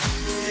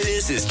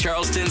is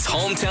Charleston's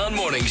hometown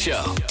morning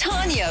show.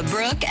 Tanya,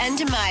 Brooke, and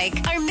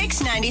Mike are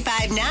Mix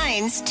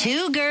 95.9's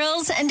Two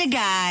Girls and a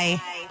Guy.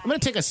 I'm going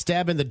to take a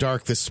stab in the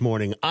dark this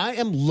morning. I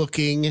am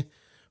looking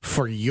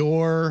for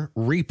your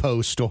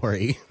repo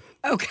story.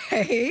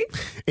 Okay.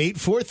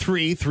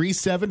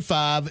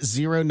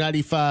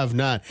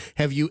 843-375-0959.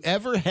 Have you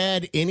ever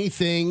had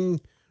anything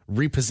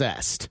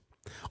repossessed?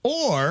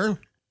 Or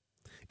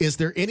is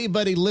there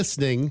anybody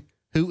listening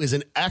who is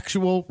an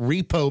actual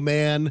repo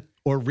man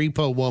or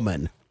repo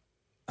woman?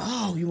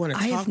 Oh, you want to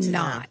I talk have to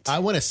not. them? I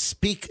want to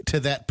speak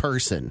to that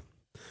person.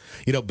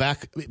 You know,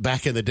 back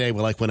in the day,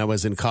 like when I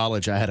was in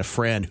college, I had a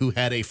friend who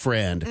had a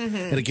friend.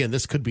 And again,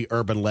 this could be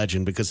urban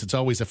legend because it's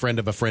always a friend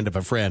of a friend of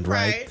a friend,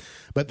 right?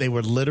 But they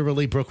were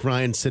literally, Brooke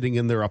Ryan, sitting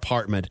in their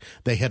apartment.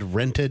 They had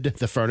rented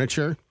the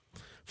furniture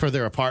for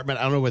their apartment.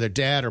 I don't know whether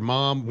dad or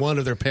mom, one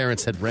of their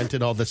parents had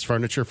rented all this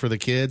furniture for the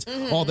kids.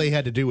 All they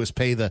had to do was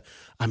pay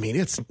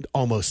it's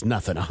almost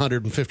nothing,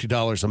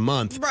 $150 a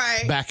month.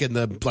 Right. Back in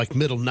the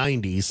middle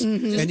 90s.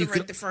 And to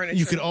rent the furniture.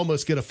 you could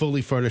almost get a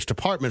fully furnished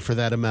apartment for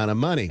that amount of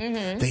money.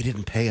 They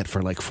didn't pay it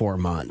for 4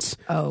 months.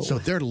 Oh. So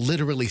they're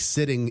literally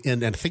sitting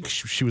in, and I think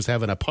she was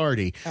having a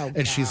party,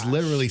 and she's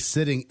literally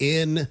sitting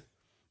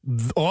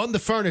on the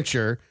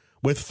furniture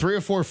with 3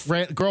 or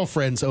 4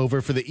 girlfriends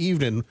over for the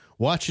evening,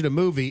 watching a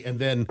movie, and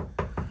then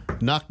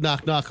knock,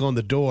 knock, knock on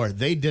the door.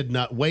 They did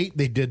not wait.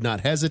 They did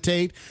not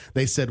hesitate.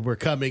 They said, "We're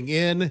coming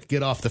in,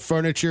 get off the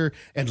furniture,"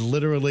 and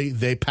literally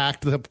they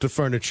packed up the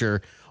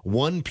furniture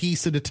one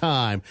piece at a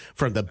time,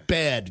 from the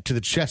bed to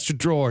the chest of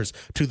drawers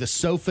to the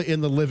sofa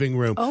in the living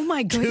room. Oh,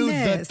 my to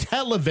goodness. the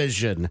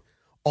television,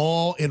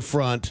 all in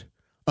front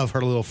of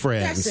her little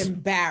friends. That's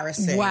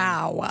embarrassing.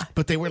 Wow.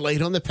 But they were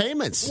late on the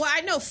payments. Well,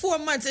 I know 4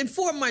 months. In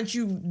 4 months,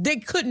 they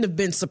couldn't have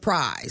been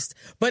surprised,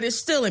 but it's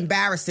still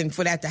embarrassing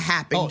for that to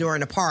happen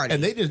during a party.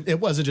 And it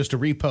wasn't just a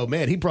repo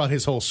man. He brought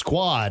his whole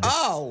squad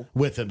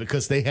with him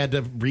because they had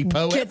to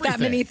repo Get everything.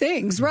 that many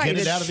things, right. Get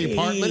it out of the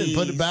apartment and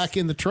put it back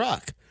in the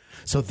truck.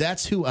 So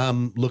that's who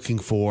I'm looking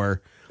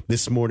for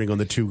this morning on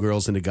the Two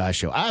Girls and a Guy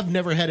show. I've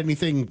never had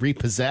anything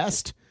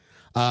repossessed.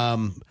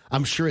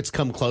 I'm sure it's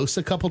come close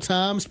a couple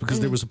times because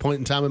there was a point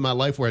in time in my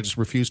life where I just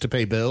refused to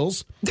pay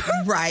bills.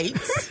 Right.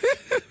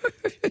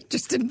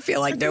 Just didn't feel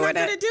like doing You're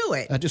not it. going to do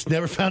it. I just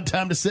never found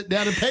time to sit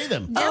down and pay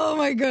them. Oh,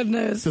 my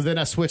goodness. So then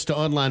I switched to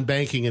online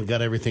banking and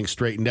got everything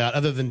straightened out.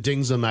 Other than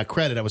dings on my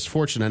credit, I was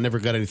fortunate. I never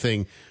got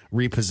anything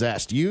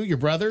repossessed. You, your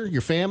brother,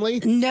 your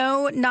family?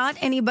 No, not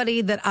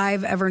anybody that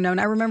I've ever known.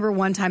 I remember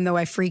one time, though,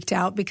 I freaked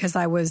out because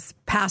I was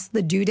past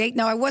the due date.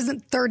 Now, I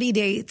wasn't 30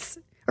 days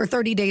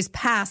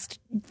past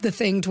the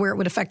thing to where it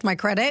would affect my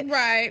credit.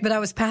 Right. But I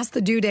was past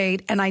the due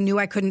date, and I knew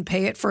I couldn't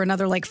pay it for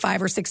another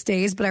 5 or 6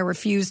 days, but I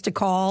refused to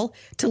call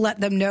to let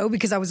them know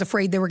because I was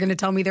afraid they were going to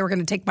tell me they were going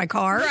to take my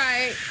car.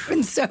 Right.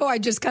 And so I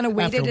just kind of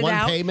waited After it one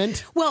out.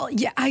 payment? Well,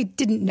 yeah, I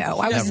didn't know.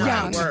 I was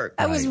young.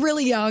 I was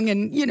really young,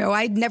 and,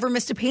 I'd never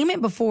missed a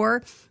payment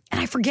before.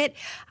 And I forget,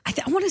 I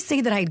want to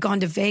say that I had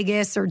gone to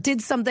Vegas or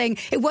did something.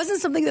 It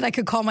wasn't something that I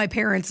could call my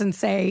parents and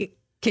say,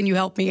 "Can you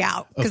help me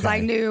out?" Because I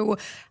knew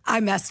I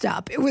messed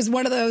up. It was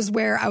one of those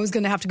where I was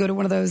going to have to go to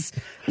one of those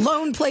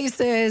loan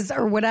places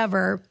or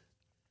whatever.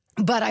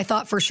 But I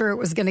thought for sure it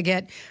was going to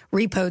get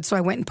repoed, so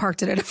I went and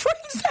parked it at a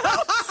friend's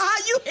house.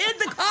 You hid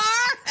the car?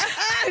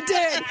 I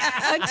did,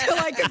 until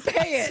I could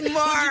pay it.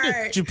 Smart.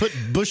 Did you put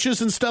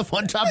bushes and stuff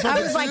on top of it?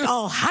 I was like,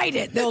 I'll hide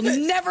it. They'll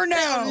never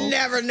know. They'll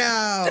never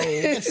know.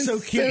 That's so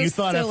cute. So You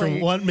thought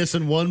silly. after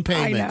missing one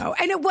payment. I know.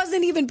 And it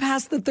wasn't even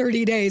past the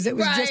 30 days. It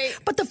was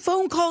but the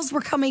phone calls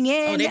were coming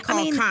in. Oh, they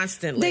call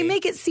constantly. They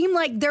make it seem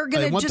like they're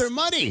going to want their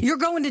money. You're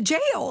going to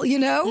jail,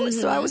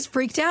 So I was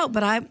freaked out,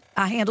 but I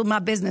handled my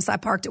business. I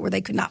parked it where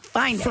they could not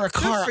find it. For a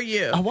car, for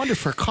you. I wonder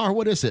for a car,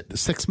 what is it?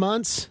 6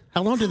 months?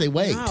 How long do they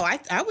wait? No,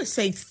 I would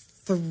say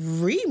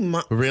 3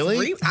 months.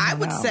 Really? I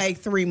would say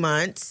 3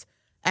 months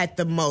at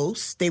the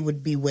most. They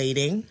would be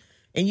waiting.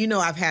 And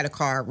I've had a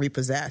car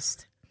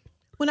repossessed.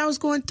 When I was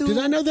going through... Did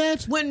I know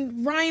that?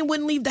 When Ryan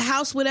wouldn't leave the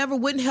house,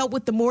 wouldn't help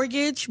with the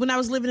mortgage when I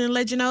was living in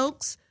Legend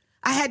Oaks,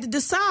 I had to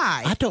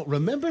decide. I don't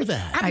remember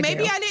that.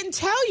 Maybe I didn't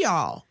tell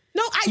y'all.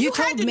 No, you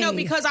had told to know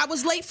me. because I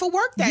was late for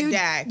work that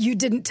day. You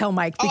didn't tell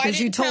Mike because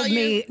you didn't told tell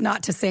me you?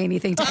 not to say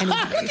anything to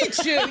anybody. Look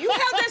at you. You held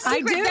that I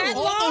secret do. that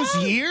long? All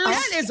those years?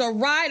 That is a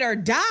ride or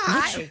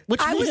die.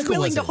 Which I was vehicle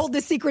willing was to it? hold the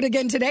secret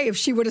again today if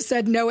she would have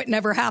said, no, it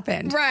never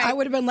happened. Right. I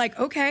would have been like,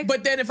 okay.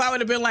 But then if I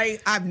would have been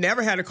like, I've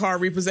never had a car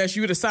repossessed,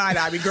 you would have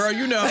side-eyed me. Girl,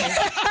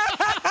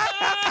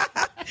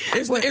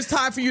 it's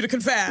time for you to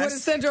confess. would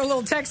have sent her a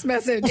little text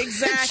message.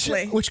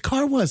 Exactly. Which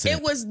car was it?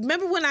 It was,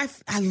 remember when I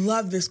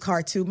love this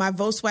car too, my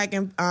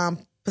Volkswagen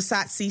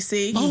Passat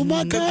CC. Oh,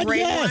 my the God, gray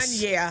yes.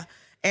 one, yeah.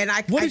 And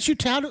What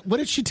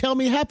did she tell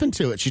me happened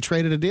to it? She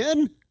traded it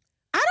in?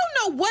 I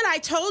don't know what I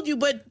told you,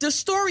 but the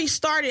story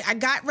started. I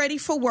got ready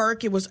for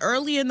work. It was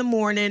early in the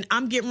morning.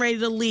 I'm getting ready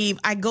to leave.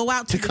 I go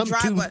out to the come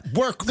driveway. to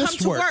work. Come This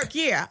to work. work,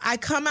 yeah. I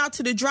come out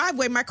to the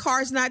driveway. My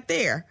car's not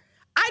there.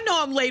 I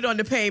know I'm late on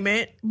the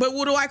payment, but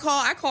what do I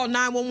call? I call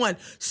 911.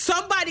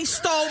 Somebody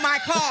stole my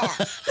car.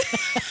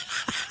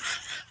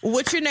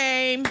 What's your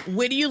name?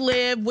 Where do you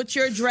live? What's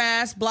your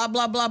address? Blah,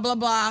 blah, blah, blah,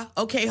 blah.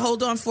 Okay,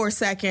 hold on for a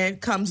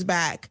second. Comes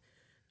back.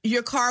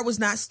 Your car was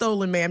not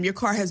stolen, ma'am. Your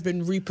car has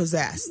been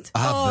repossessed.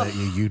 I bet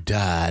you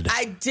died.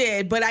 I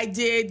did, but I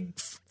did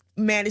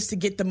manage to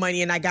get the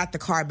money and I got the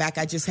car back.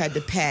 I just had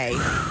to pay.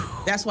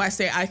 That's why I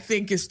say I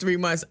think it's 3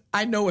 months.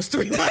 I know it's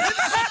 3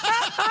 months.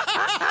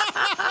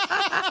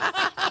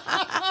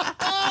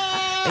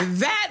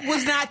 That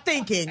was not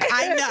thinking.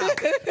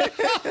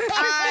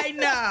 I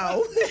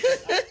know.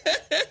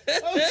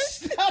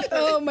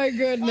 Oh my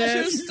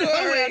goodness.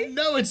 I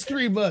know it's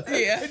 3 months.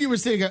 Yeah. And you were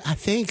saying, I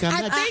think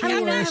I'm not sure.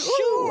 I'm not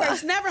sure.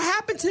 It's never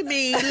happened to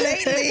me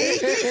lately.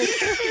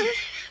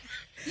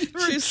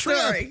 True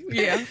story.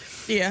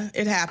 Yeah,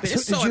 it happened.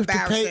 It's so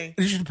embarrassing.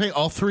 Did you have to pay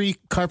all 3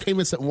 car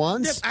payments at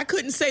once? I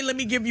couldn't say, let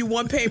me give you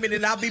one payment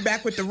and I'll be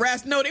back with the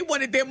rest. No, they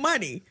wanted their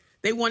money.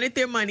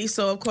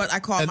 So, of course, I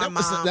called my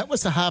mom. That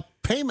was a high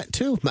payment,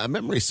 too, my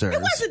memory serves.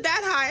 It wasn't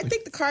that high. I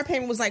think the car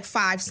payment was like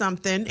 5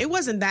 something. It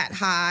wasn't that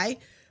high.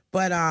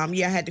 But, I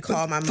had to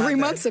call my mother. 3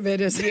 months of it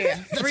is. Yeah,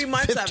 3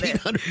 months of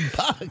it.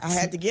 $1,500. I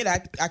had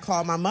to I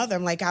called my mother.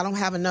 I'm like, I don't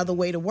have another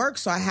way to work,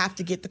 so I have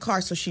to get the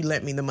car. So she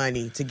lent me the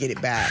money to get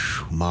it back.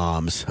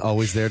 Moms,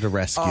 always there to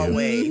rescue.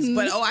 Always. Mm-hmm.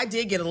 But, I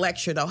did get a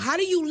lecture, though. How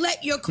do you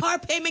let your car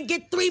payment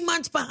get 3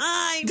 months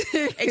behind?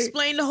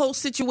 Explain the whole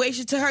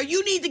situation to her.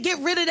 You need to get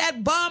rid of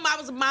that bum.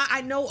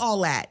 I know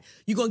all that.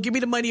 You going to give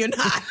me the money or not?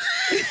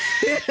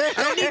 I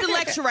don't need the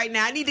lecture right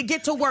now. I need to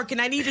get to work,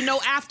 and I need to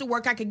know after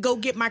work I can go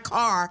get my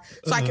car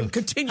so I can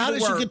continue to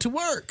work. How did you get to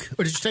work?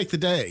 Or did you take the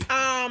day?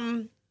 I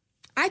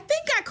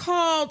think I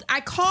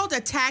called a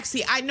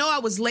taxi. I know I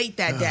was late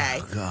that day.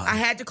 God. I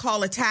had to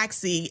call a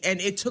taxi, and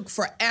it took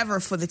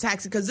forever for the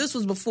taxi because this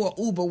was before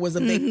Uber was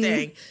a big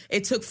thing.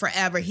 It took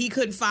forever. He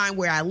couldn't find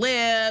where I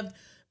lived.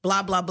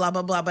 Blah, blah, blah,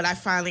 blah, blah. But I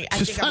finally...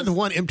 Just find the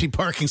one empty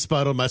parking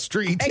spot on my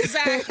street.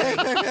 Exactly.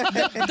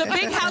 the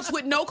big house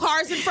with no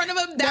cars in front of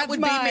him, that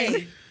would be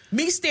me.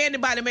 Me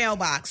standing by the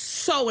mailbox.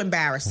 So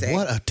embarrassing.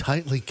 What a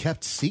tightly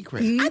kept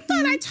secret. I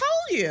thought I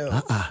told you.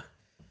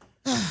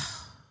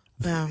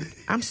 Well,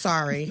 I'm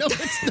sorry. No,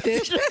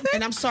 it's not.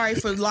 And I'm sorry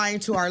for lying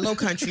to our low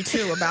country,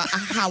 too, about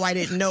how I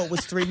didn't know it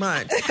was 3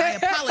 months. I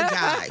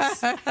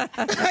apologize.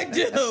 I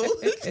do.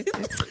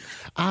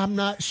 I'm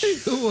not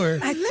sure.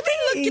 Let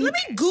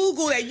me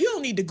Google that. You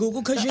don't need to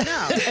Google because you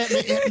know.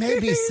 It may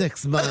be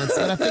 6 months,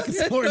 but I think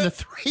it's more in the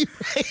 3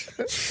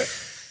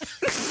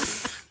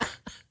 range.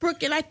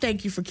 Brooke, and I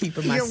thank you for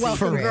keeping my You're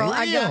welcome, For girl. real,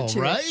 I got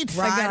you. right?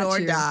 Ride or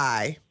you.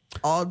 die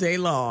all day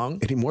long.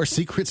 Any more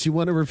secrets you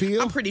want to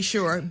reveal? I'm pretty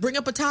sure. Bring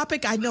up a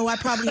topic. I know I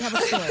probably have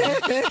a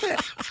story.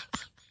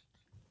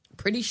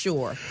 Pretty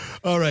sure.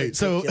 All right,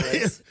 so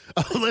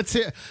let's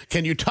hear.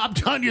 Can you top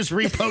Tanya's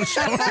repo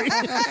story?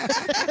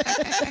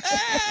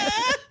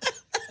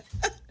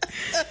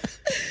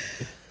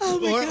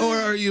 Or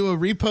are you a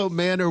repo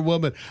man or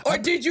woman? Or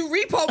did you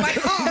repo my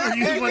car? Or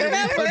you want to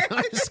repo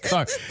Tanya's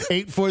car?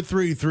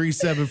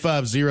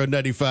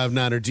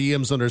 843-375-0959 or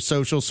DMs on our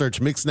social. Search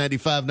Mix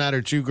 95.9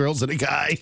 or 2 Girls and a Guy.